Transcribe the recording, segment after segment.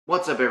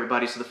What's up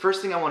everybody? So the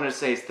first thing I wanted to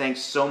say is thanks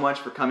so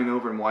much for coming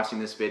over and watching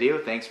this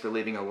video. Thanks for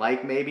leaving a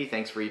like maybe.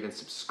 Thanks for even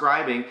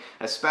subscribing,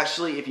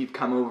 especially if you've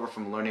come over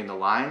from learning the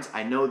lines.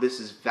 I know this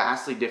is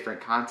vastly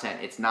different content.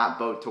 It's not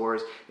boat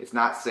tours, it's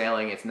not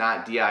sailing, it's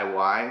not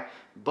DIY,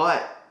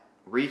 but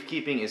reef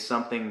keeping is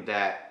something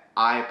that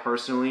I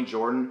personally,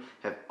 Jordan,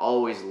 have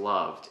always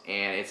loved,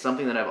 and it's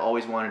something that I've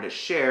always wanted to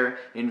share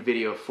in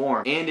video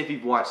form. And if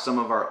you've watched some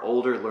of our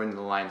older Learning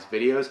the Lines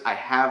videos, I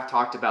have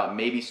talked about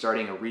maybe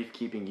starting a reef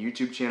keeping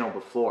YouTube channel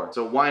before.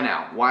 So why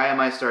now? Why am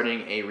I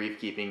starting a reef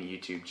keeping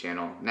YouTube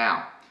channel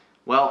now?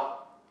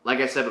 Well, like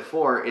I said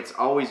before, it's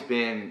always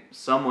been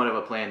somewhat of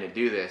a plan to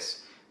do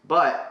this,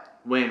 but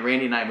when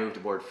Randy and I moved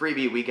aboard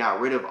Freebie, we got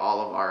rid of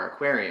all of our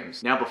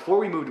aquariums. Now, before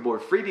we moved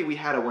aboard Freebie, we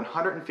had a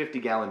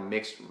 150-gallon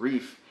mixed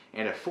reef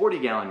and a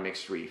 40-gallon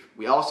mixed reef.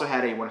 We also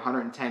had a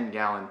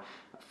 110-gallon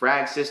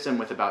frag system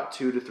with about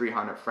 200 to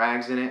 300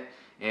 frags in it,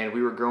 and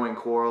we were growing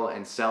coral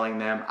and selling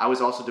them. I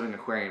was also doing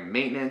aquarium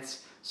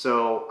maintenance,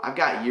 so I've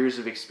got years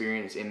of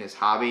experience in this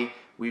hobby.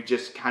 We've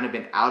just kind of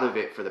been out of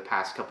it for the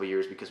past couple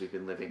years because we've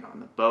been living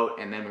on the boat,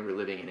 and then we were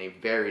living in a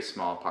very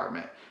small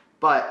apartment.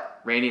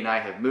 But Randy and I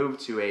have moved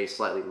to a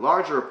slightly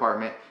larger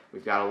apartment.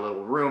 We've got a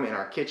little room in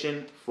our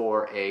kitchen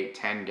for a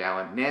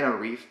 10-gallon Nano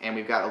Reef, and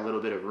we've got a little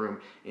bit of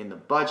room in the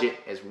budget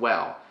as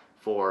well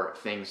for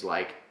things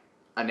like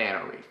a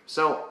Nano Reef.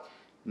 So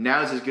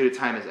now is as good a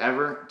time as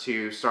ever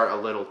to start a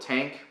little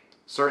tank.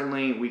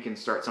 Certainly we can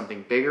start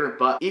something bigger,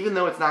 but even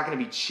though it's not going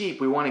to be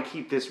cheap, we want to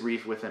keep this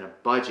reef within a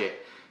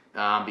budget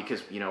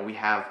because, you know, we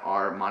have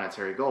our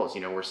monetary goals.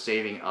 You know, we're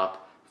saving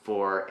up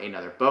for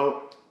another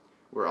boat.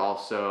 We're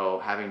also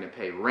having to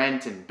pay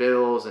rent and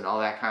bills and all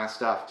that kind of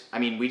stuff. I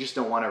mean, we just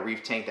don't want a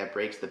reef tank that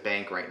breaks the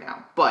bank right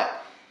now. But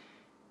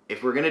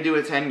if we're gonna do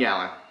a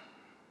 10-gallon,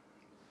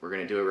 we're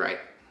gonna do it right,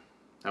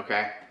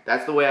 okay?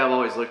 That's the way I've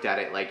always looked at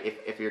it. Like,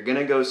 if you're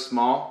gonna go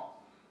small,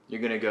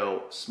 you're gonna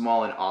go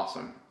small and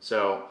awesome.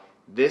 So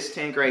this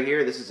tank right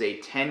here, this is a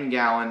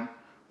 10-gallon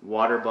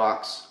water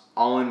box,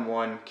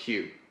 all-in-one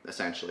cube,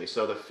 essentially.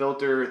 So the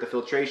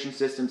filtration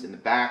system's in the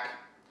back.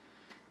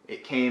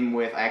 It came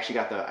with, I actually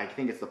got the, I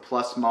think it's the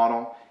Plus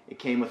model. It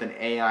came with an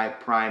AI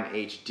Prime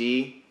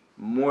HD.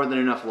 More than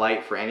enough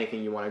light for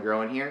anything you want to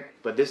grow in here.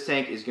 But this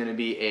tank is going to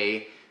be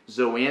a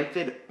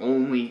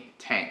Zoanthid-Only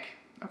tank.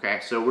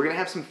 Okay, so we're going to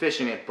have some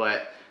fish in it,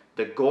 but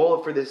the goal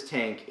for this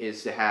tank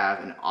is to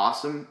have an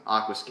awesome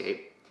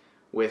aquascape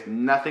with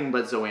nothing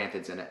but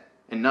zoanthids in it.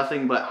 And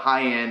nothing but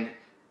high-end,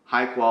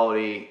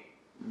 high-quality,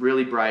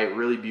 really bright,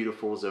 really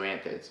beautiful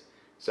zoanthids.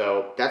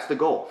 So that's the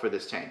goal for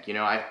this tank. You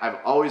know, I've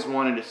always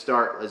wanted to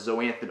start a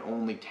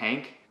Zoanthid-Only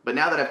tank, but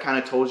now that I've kind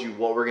of told you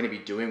what we're going to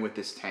be doing with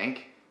this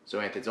tank,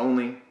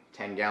 Zoanthids-Only,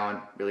 10-gallon,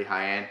 really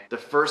high-end, the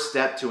first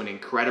step to an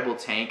incredible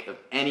tank of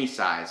any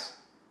size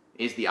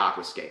is the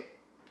aquascape.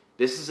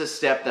 This is a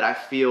step that I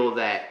feel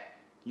that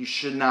you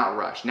should not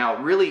rush.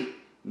 Now, really,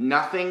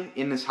 nothing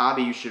in this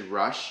hobby you should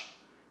rush.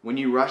 When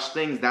you rush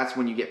things, that's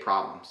when you get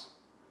problems.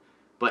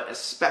 But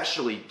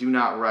especially do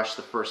not rush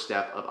the first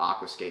step of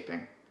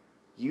aquascaping.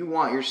 You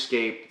want your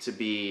scape to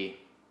be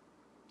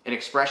an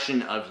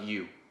expression of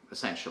you,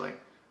 essentially.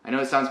 I know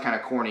it sounds kind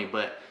of corny,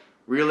 but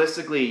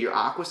realistically, your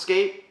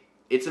aquascape,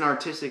 it's an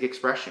artistic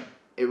expression.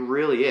 It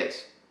really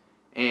is.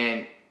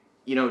 And,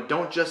 you know,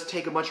 don't just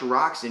take a bunch of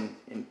rocks and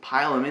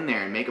pile them in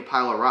there and make a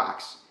pile of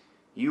rocks.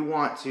 You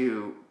want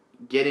to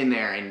get in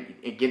there and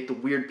get the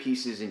weird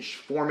pieces and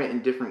form it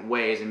in different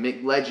ways and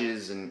make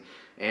ledges and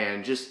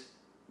just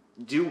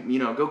do, you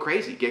know, go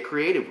crazy, get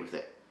creative with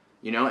it.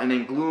 You know, and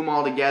then glue them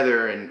all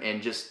together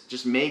and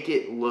just make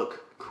it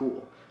look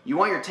cool. You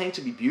want your tank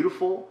to be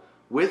beautiful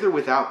with or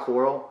without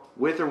coral,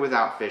 with or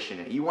without fish in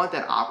it. You want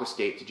that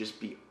aquascape to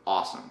just be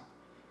awesome.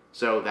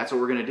 So that's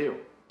what we're gonna do.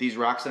 These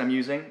rocks that I'm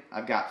using,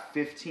 I've got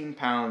 15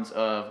 pounds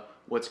of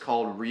what's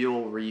called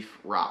real reef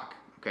rock.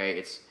 Okay,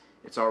 it's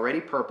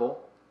already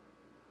purple.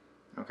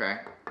 Okay,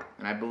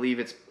 and I believe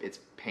it's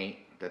paint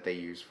that they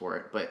use for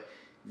it. But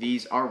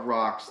these are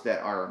rocks that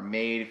are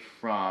made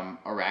from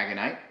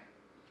aragonite.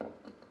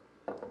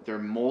 They're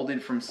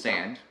molded from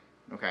sand,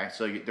 okay?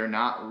 So they're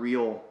not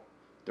real,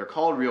 they're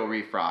called real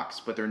reef rocks,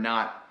 but they're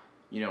not,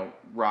 you know,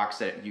 rocks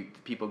that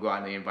people go out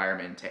in the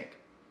environment and take,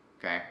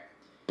 okay?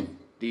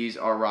 These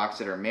are rocks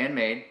that are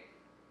man-made.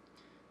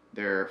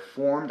 They're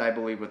formed, I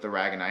believe, with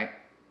aragonite.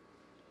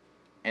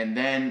 And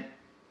then,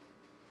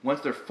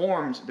 once they're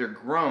formed, they're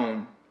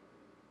grown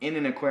in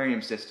an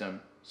aquarium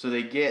system. So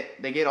they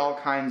get all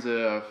kinds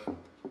of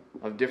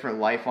different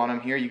life on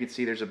them. Here you can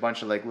see there's a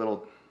bunch of like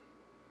little,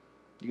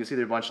 you can see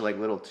there's a bunch of like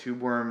little tube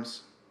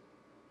worms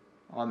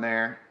on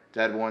there,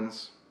 dead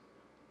ones.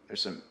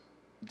 There's some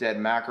dead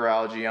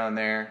macroalgae on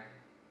there.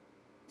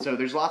 So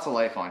there's lots of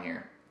life on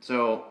here.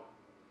 So,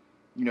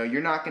 you know,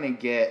 you're not going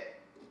to get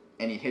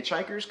any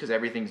hitchhikers because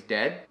everything's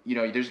dead. You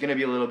know, there's going to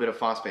be a little bit of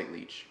phosphate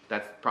leach.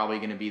 That's probably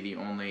going to be the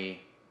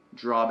only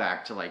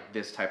drawback to like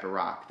this type of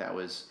rock that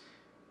was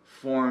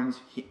formed,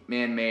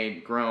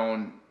 man-made,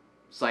 grown,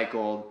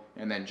 cycled,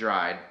 and then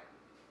dried.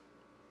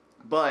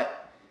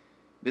 But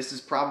this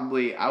is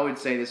probably, I would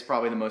say this is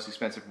probably the most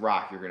expensive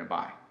rock you're going to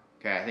buy.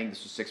 Okay, I think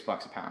this was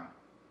 $6 a pound.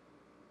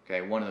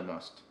 Okay, one of the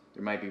most.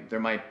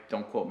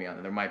 Don't quote me on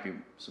it. There might be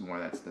some more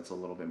that's a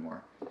little bit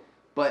more.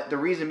 But the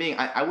reason being,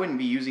 I wouldn't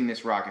be using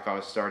this rock if I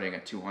was starting a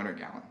 200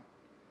 gallon.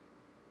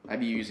 I'd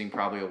be using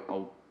probably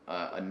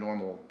a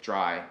normal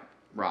dry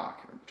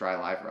rock, dry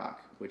live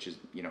rock, which is,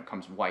 you know,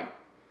 comes white.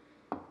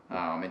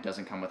 It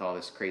doesn't come with all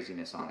this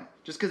craziness on it,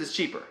 just because it's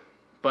cheaper.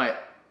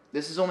 But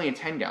this is only a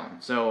 10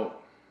 gallon, so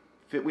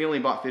we only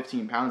bought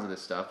 15 pounds of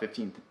this stuff.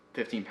 15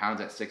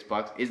 pounds at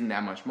 $6 isn't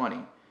that much money,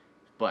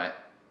 but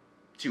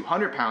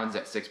 200 pounds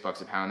at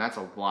 $6 a pound, that's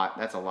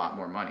a lot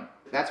more money.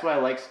 That's what I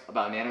like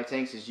about nano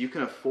tanks, is you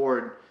can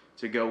afford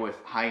to go with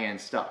high-end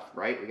stuff,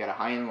 right? We got a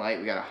high-end light,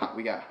 we got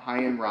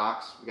high-end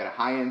rocks, we got a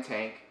high-end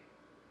tank.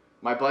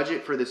 My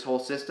budget for this whole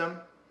system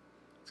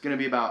is gonna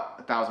be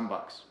about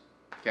 $1,000.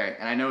 Okay,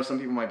 and I know some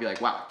people might be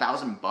like, wow,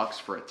 $1,000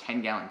 for a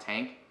 10-gallon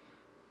tank?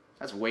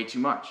 That's way too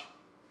much.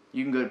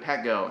 You can go to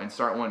Petco and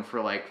start one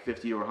for like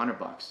 50 or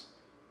 $100.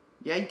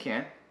 Yeah, you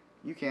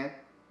can.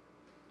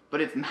 But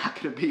it's not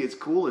gonna be as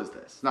cool as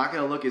this. It's not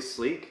gonna look as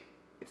sleek.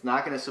 It's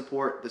not gonna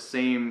support the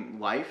same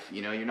life.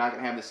 You know, you're not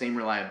gonna have the same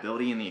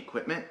reliability in the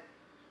equipment.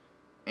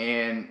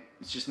 And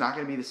it's just not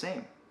gonna be the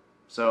same.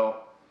 So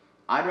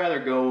I'd rather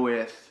go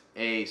with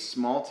a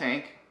small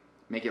tank,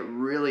 make it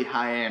really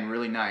high-end,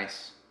 really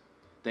nice,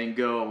 than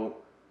go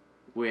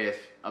with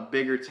a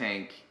bigger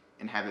tank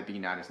and have it be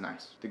not as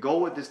nice. The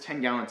goal with this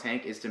 10-gallon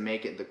tank is to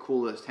make it the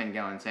coolest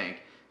 10-gallon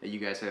tank that you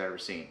guys have ever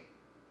seen.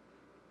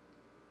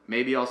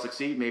 Maybe I'll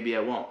succeed, maybe I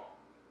won't.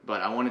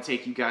 But I want to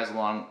take you guys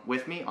along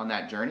with me on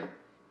that journey.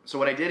 So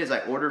what I did is I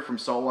ordered from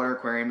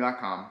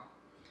saltwateraquarium.com.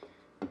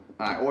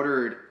 I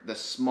ordered the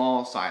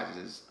small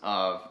sizes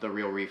of the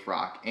Real Reef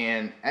rock.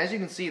 And as you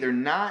can see,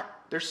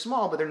 they're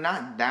small, but they're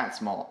not that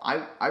small.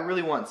 I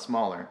really want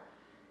smaller.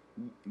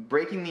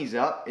 Breaking these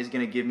up is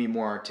going to give me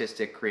more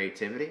artistic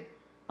creativity.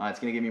 It's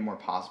going to give me more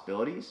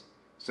possibilities.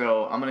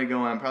 So I'm probably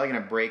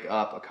going to break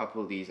up a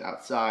couple of these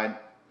outside.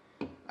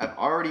 I've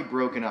already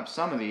broken up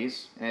some of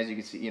these, and as you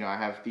can see, you know, I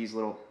have these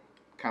little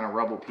kind of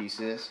rubble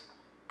pieces.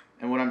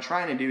 And what I'm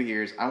trying to do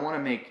here is I want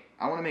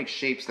to make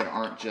shapes that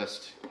aren't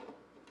just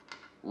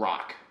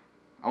rock.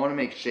 I want to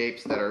make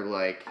shapes that are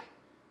like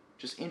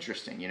just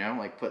interesting, you know,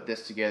 like put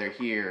this together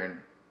here and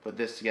put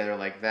this together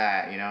like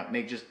that, you know,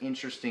 make just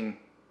interesting,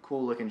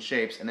 cool looking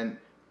shapes and then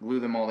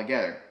glue them all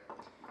together.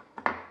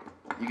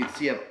 You can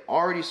see I've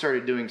already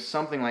started doing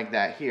something like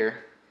that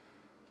here.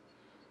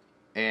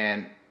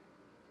 And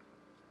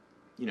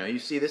you know, you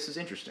see this is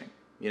interesting,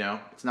 you know,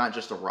 it's not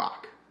just a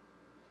rock.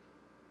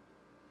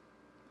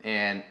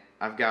 And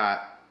I've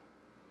got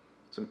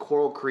some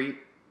coral crete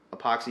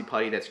epoxy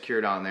putty that's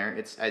cured on there.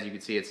 It's, as you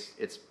can see,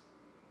 it's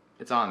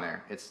on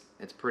there. It's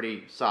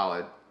pretty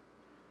solid.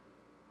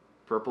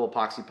 Purple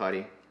epoxy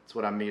putty. That's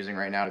what I'm using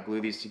right now to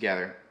glue these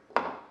together.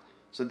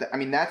 So I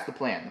mean, that's the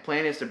plan. The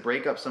plan is to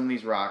break up some of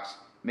these rocks,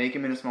 make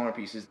them into smaller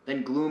pieces,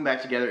 then glue them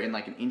back together in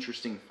like an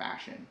interesting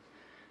fashion.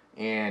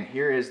 And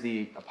here is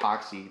the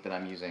epoxy that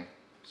I'm using.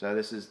 So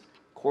this is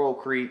coral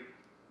crete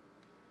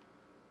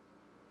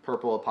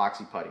purple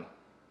epoxy putty.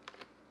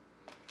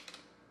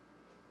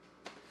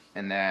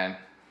 And then,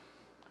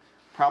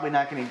 probably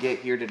not going to get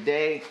here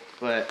today,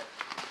 but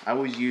I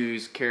always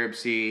use Carib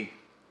Sea,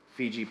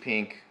 Fiji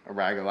Pink,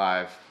 Araga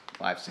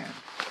live sand.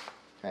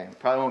 Okay,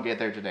 probably won't get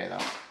there today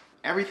though.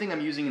 Everything I'm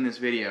using in this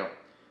video,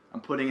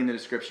 I'm putting in the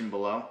description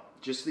below,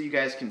 just so you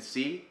guys can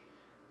see.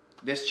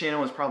 This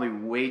channel is probably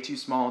way too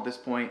small at this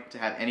point to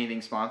have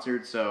anything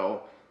sponsored,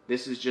 so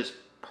this is just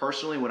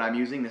personally what I'm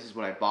using. This is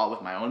what I bought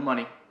with my own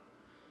money,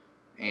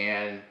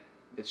 and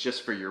it's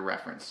just for your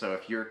reference. So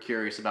if you're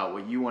curious about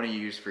what you want to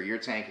use for your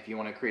tank, if you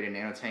want to create a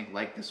nano tank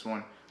like this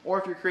one, or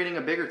if you're creating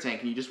a bigger tank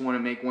and you just want to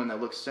make one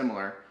that looks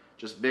similar,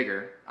 just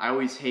bigger. I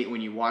always hate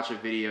when you watch a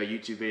video,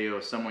 YouTube video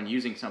of someone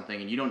using something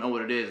and you don't know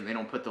what it is and they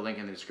don't put the link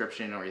in the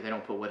description, or they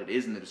don't put what it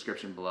is in the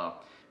description below.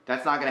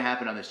 That's not going to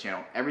happen on this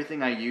channel.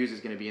 Everything I use is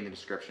going to be in the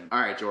description.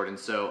 Alright Jordan,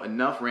 so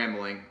enough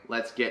rambling.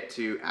 Let's get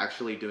to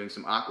actually doing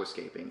some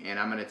aquascaping. And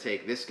I'm going to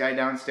take this guy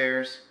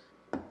downstairs.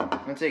 I'm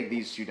going to take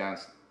these two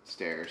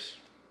downstairs.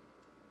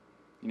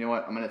 You know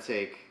what? I'm going to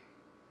take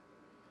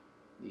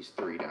these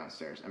three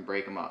downstairs and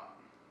break them up.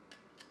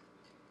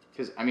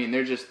 Because, I mean,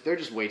 they're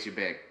just way too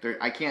big.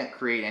 I can't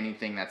create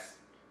anything that's,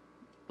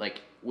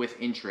 like, with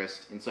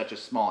interest in such a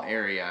small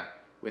area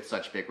with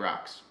such big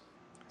rocks.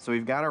 So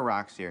we've got our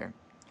rocks here.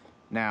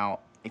 Now,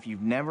 if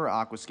you've never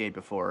aquascaped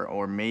before,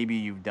 or maybe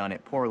you've done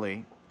it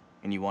poorly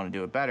and you want to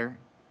do it better,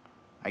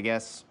 I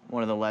guess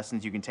one of the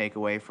lessons you can take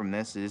away from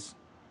this is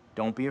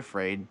don't be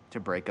afraid to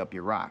break up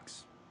your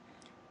rocks.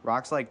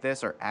 Rocks like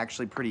this are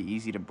actually pretty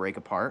easy to break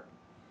apart.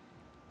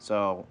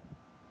 So,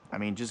 I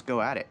mean, just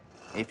go at it.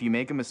 If you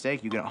make a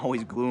mistake, you can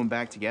always glue them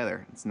back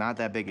together. It's not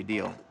that big a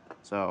deal.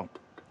 So,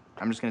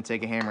 I'm just going to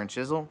take a hammer and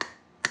chisel.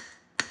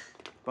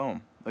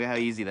 Boom. Look at how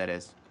easy that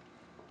is.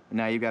 And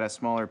now you've got a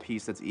smaller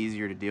piece that's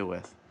easier to deal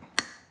with.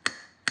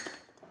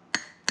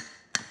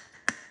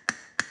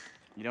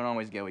 You don't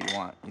always get what you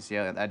want. You see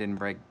how that didn't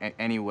break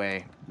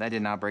anyway. That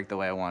did not break the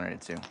way I wanted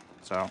it to.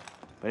 So,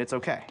 but it's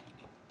okay.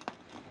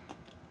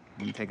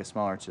 Let me take a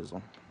smaller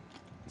chisel.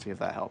 See if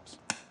that helps.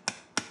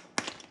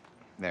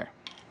 There,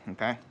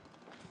 okay?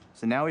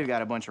 So now we've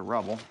got a bunch of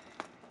rubble.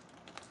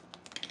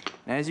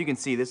 And as you can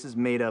see, this is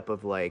made up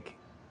of like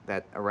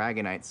that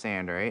aragonite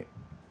sand, right?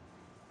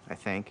 I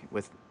think,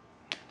 with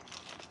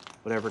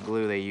whatever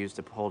glue they use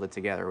to hold it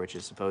together, which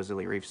is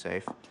supposedly reef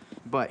safe.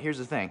 But here's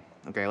the thing,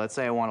 okay, let's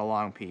say I want a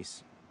long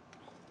piece.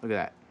 Look at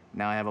that,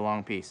 now I have a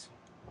long piece.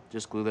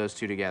 Just glue those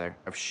two together.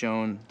 I've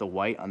shown the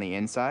white on the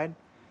inside,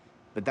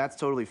 but that's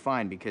totally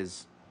fine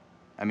because,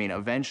 I mean,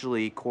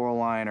 eventually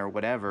coralline or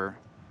whatever,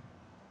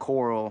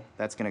 coral,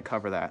 that's gonna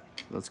cover that.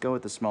 Let's go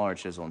with the smaller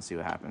chisel and see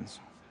what happens.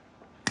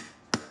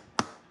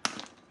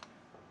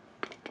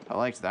 I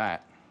liked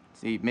that.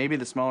 See, maybe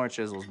the smaller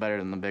chisel is better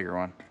than the bigger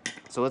one.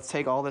 So let's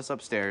take all this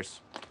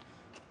upstairs.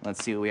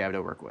 Let's see what we have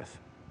to work with.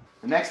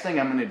 The next thing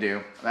I'm gonna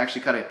do, I've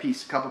actually cut a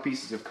couple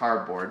pieces of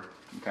cardboard.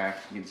 Okay,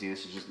 you can see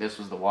this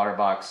was the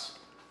waterbox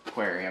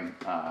aquarium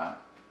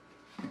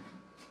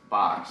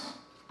box.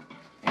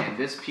 And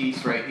this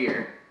piece right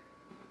here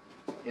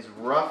is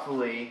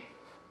roughly,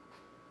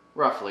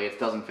 it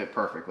doesn't fit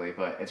perfectly,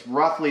 but it's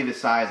roughly the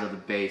size of the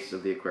base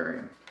of the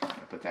aquarium. I'm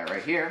gonna put that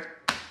right here.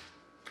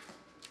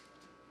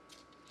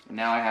 And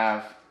now I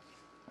have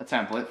a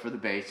template for the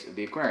base of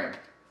the aquarium.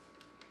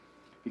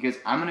 Because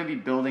I'm gonna be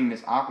building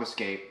this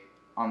aquascape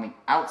on the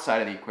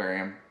outside of the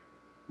aquarium,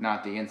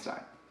 not the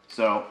inside.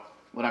 So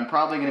what I'm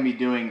probably gonna be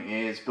doing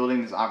is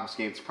building this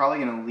aquascape. It's probably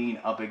gonna lean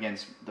up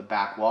against the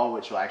back wall,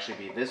 which will actually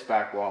be this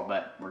back wall,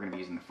 but we're gonna be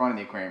using the front of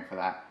the aquarium for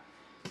that.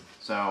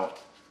 So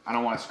I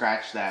don't wanna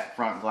scratch that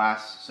front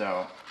glass,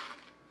 so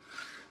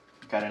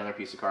got another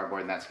piece of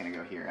cardboard and that's gonna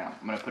go here. And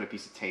I'm gonna put a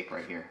piece of tape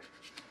right here.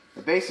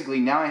 But basically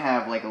now I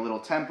have like a little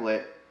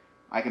template.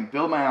 I can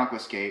build my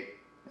aquascape.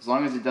 As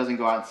long as it doesn't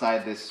go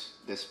outside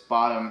this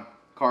bottom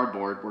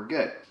cardboard, we're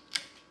good.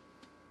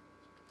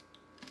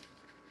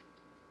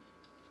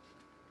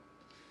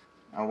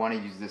 I want to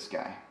use this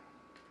guy.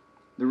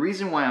 The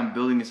reason why I'm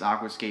building this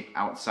aquascape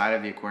outside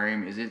of the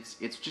aquarium is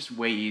it's just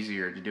way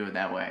easier to do it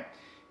that way.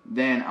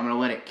 Then I'm going to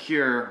let it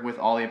cure with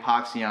all the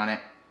epoxy on it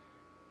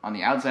on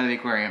the outside of the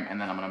aquarium,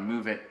 and then I'm going to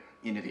move it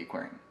into the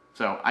aquarium.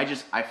 So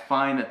I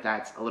find that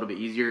that's a little bit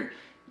easier.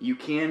 You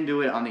can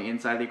do it on the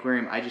inside of the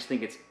aquarium. I just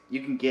think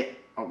you can get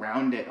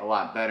around it a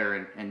lot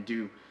better and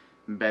do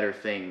better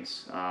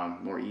things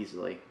more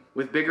easily.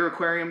 With bigger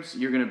aquariums,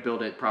 you're gonna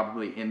build it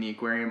probably in the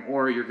aquarium,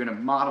 or you're gonna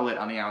model it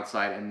on the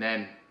outside and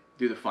then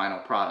do the final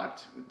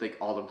product, like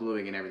all the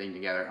gluing and everything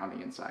together on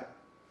the inside.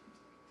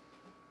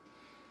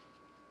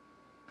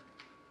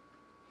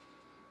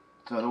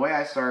 So the way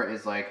I start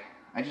is like,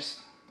 I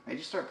just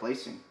start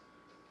placing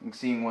and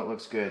seeing what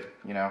looks good,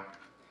 you know.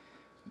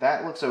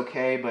 That looks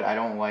okay, but I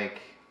don't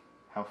like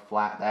how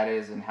flat that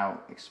is and how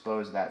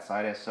exposed that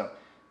side is, so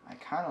I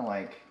kind of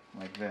like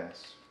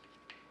this.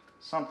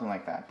 Something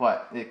like that,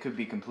 but it could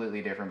be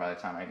completely different by the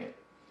time I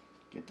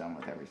get done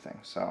with everything.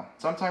 So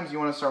sometimes you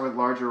want to start with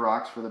larger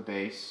rocks for the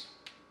base.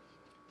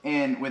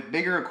 And with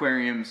bigger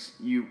aquariums,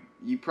 you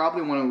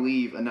probably want to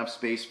leave enough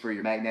space for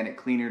your magnetic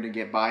cleaner to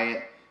get by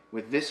it.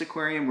 With this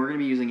aquarium, we're going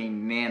to be using a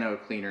nano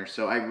cleaner,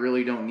 so I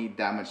really don't need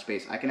that much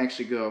space. I can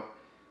actually go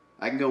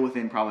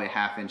within probably a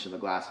 ½ inch of the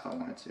glass if I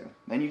wanted to.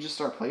 Then you just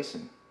start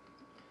placing.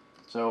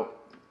 So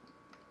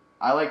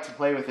I like to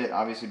play with it,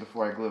 obviously,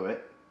 before I glue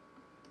it.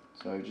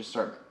 So you just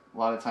start, a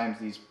lot of times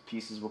these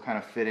pieces will kind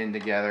of fit in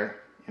together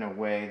in a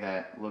way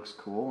that looks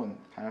cool and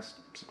kind of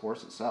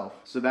supports itself.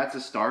 So that's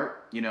a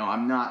start. You know,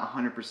 I'm not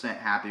 100%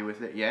 happy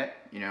with it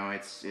yet. You know,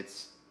 it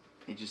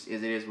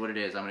is what it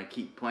is. I'm gonna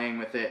keep playing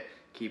with it,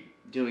 keep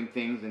doing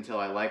things until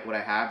I like what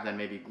I have, then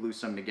maybe glue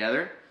some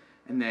together,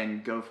 and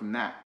then go from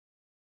that.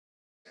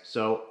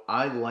 So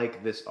I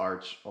like this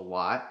arch a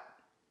lot.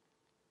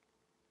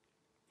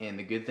 And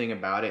the good thing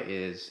about it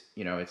is,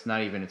 you know, it's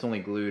only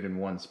glued in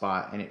one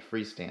spot and it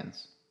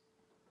freestands.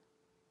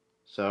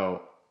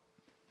 So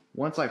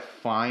once I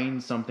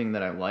find something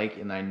that I like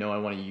and I know I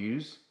want to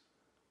use,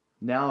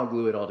 now I'll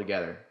glue it all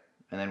together.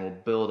 And then we'll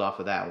build off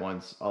of that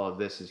once all of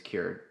this is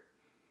cured.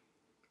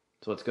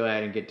 So let's go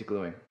ahead and get to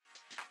gluing.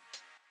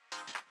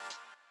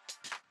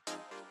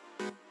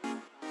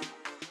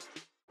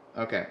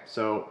 Okay,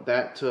 so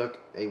that took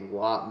a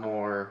lot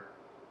more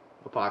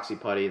epoxy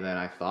putty than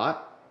I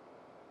thought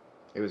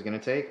it was gonna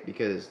take,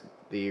 because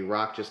the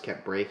rock just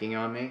kept breaking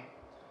on me.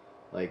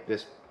 Like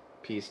this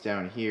piece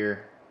down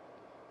here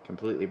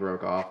completely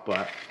broke off,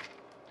 but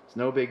it's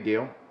no big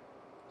deal.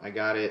 I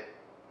got it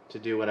to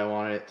do what I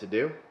wanted it to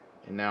do,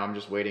 and now I'm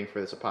just waiting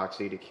for this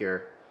epoxy to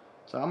cure.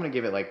 So I'm gonna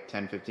give it like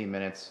 10-15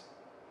 minutes.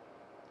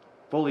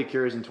 Fully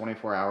cures in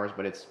 24 hours,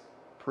 but it's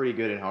pretty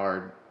good and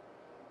hard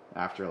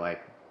after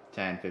like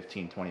 10,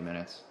 15, 20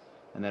 minutes.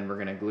 And then we're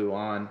gonna glue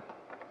on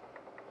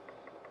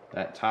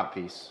that top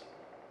piece.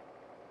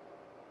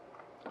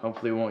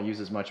 Hopefully we won't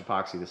use as much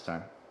epoxy this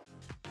time.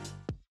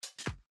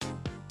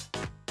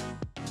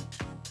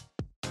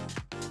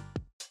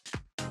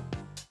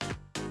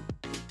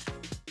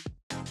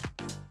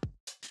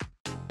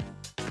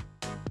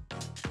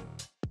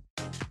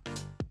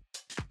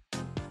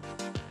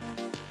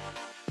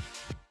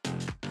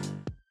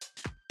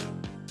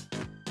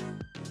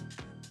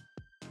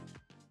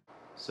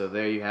 So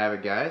there you have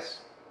it, guys.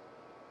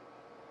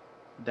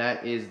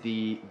 That is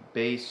the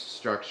base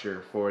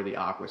structure for the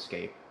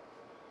aquascape.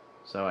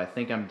 So I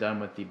think I'm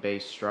done with the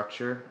base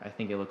structure. I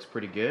think it looks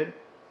pretty good.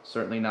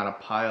 Certainly not a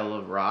pile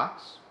of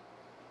rocks.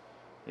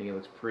 I think it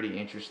looks pretty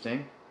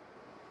interesting.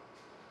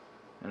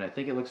 And I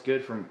think it looks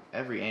good from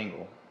every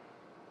angle,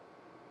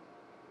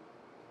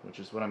 which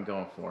is what I'm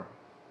going for.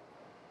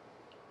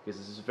 Because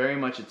this is very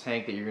much a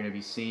tank that you're going to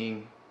be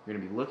seeing, you're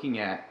going to be looking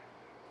at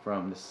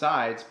from the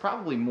sides,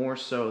 probably more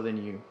so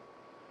than you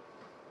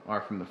are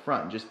from the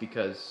front, just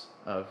because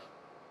of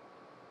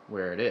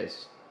where it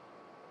is.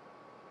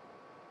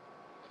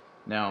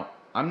 Now,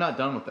 I'm not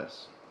done with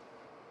this.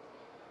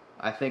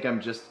 I think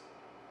I'm just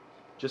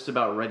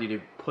about ready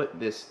to put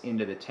this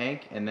into the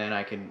tank, and then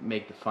I can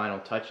make the final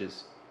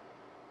touches.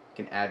 I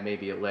can add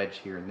maybe a ledge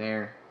here and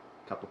there,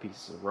 a couple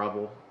pieces of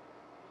rubble,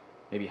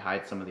 maybe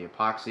hide some of the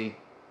epoxy.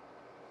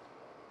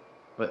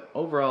 But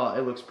overall,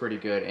 it looks pretty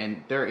good,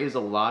 and there is a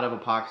lot of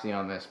epoxy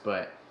on this,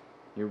 but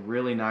you're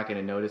really not going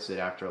to notice it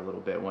after a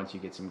little bit once you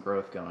get some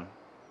growth going.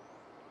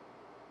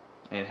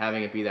 And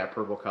having it be that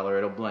purple color,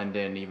 it'll blend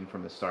in even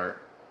from the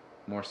start,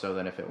 more so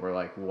than if it were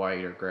like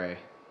white or gray.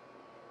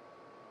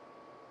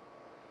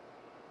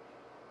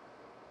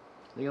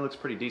 I think it looks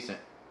pretty decent.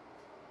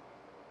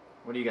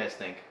 What do you guys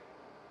think?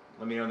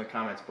 Let me know in the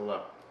comments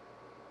below.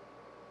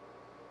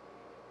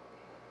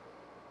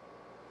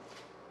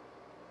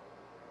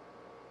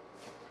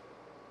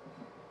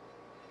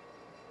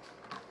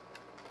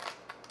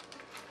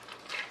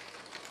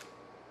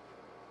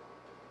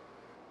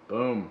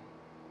 Boom.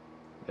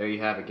 There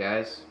you have it,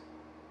 guys.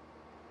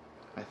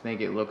 I think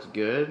it looks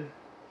good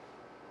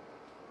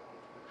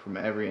from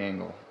every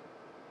angle.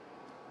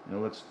 And it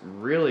looks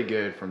really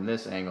good from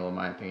this angle, in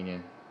my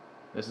opinion.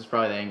 This is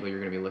probably the angle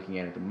you're going to be looking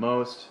at it the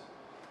most.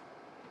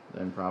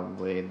 Then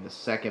probably the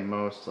second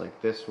most,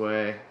 like this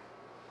way.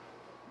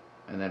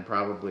 And then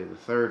probably the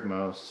third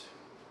most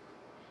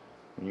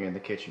when you're in the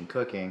kitchen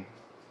cooking.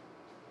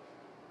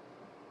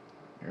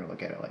 You're going to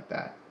look at it like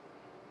that.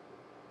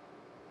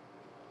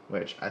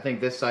 Which I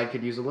think this side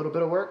could use a little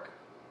bit of work.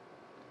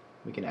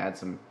 We can add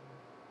some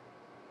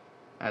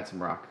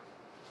rock,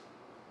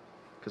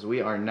 because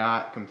we are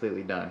not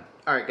completely done.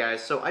 Alright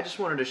guys, so I just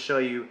wanted to show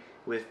you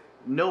with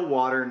no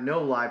water,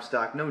 no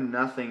livestock, no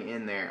nothing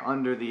in there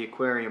under the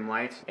aquarium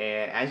lights.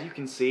 And as you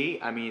can see,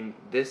 I mean,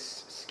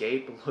 this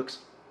scape looks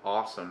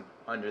awesome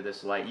under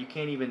this light. You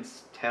can't even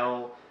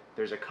tell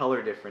there's a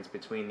color difference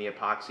between the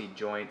epoxy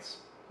joints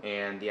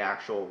and the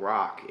actual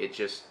rock. It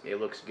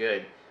looks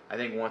good. I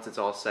think once it's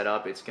all set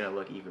up, it's going to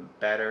look even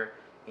better.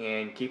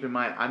 And keep in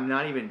mind, I'm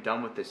not even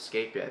done with this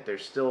scape yet.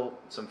 There's still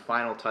some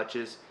final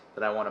touches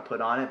that I want to put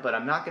on it, but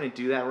I'm not going to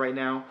do that right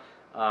now.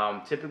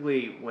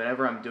 Typically,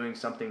 whenever I'm doing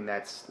something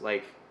that's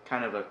like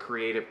kind of a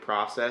creative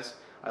process,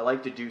 I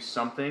like to do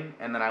something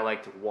and then I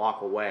like to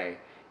walk away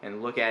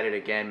and look at it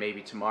again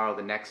maybe tomorrow,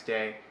 the next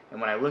day.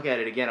 And when I look at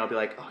it again, I'll be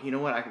like, oh, you know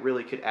what, I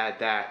really could add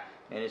that.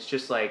 And it's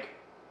just like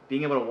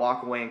being able to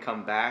walk away and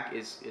come back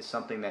is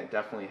something that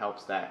definitely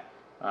helps that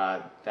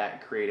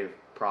creative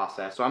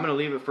process. So I'm going to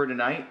leave it for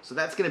tonight. So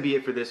that's going to be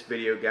it for this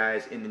video,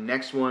 guys. In the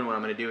next one, what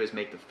I'm going to do is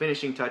make the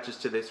finishing touches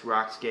to this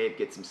rockscape,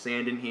 get some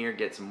sand in here,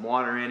 get some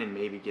water in, and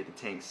maybe get the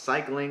tank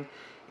cycling.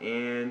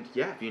 And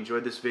yeah, if you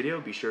enjoyed this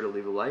video, be sure to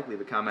leave a like,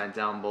 leave a comment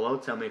down below.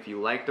 Tell me if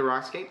you like the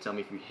rockscape, tell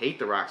me if you hate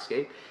the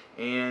rockscape,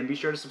 and be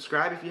sure to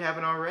subscribe if you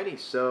haven't already.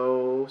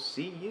 So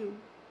see you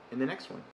in the next one.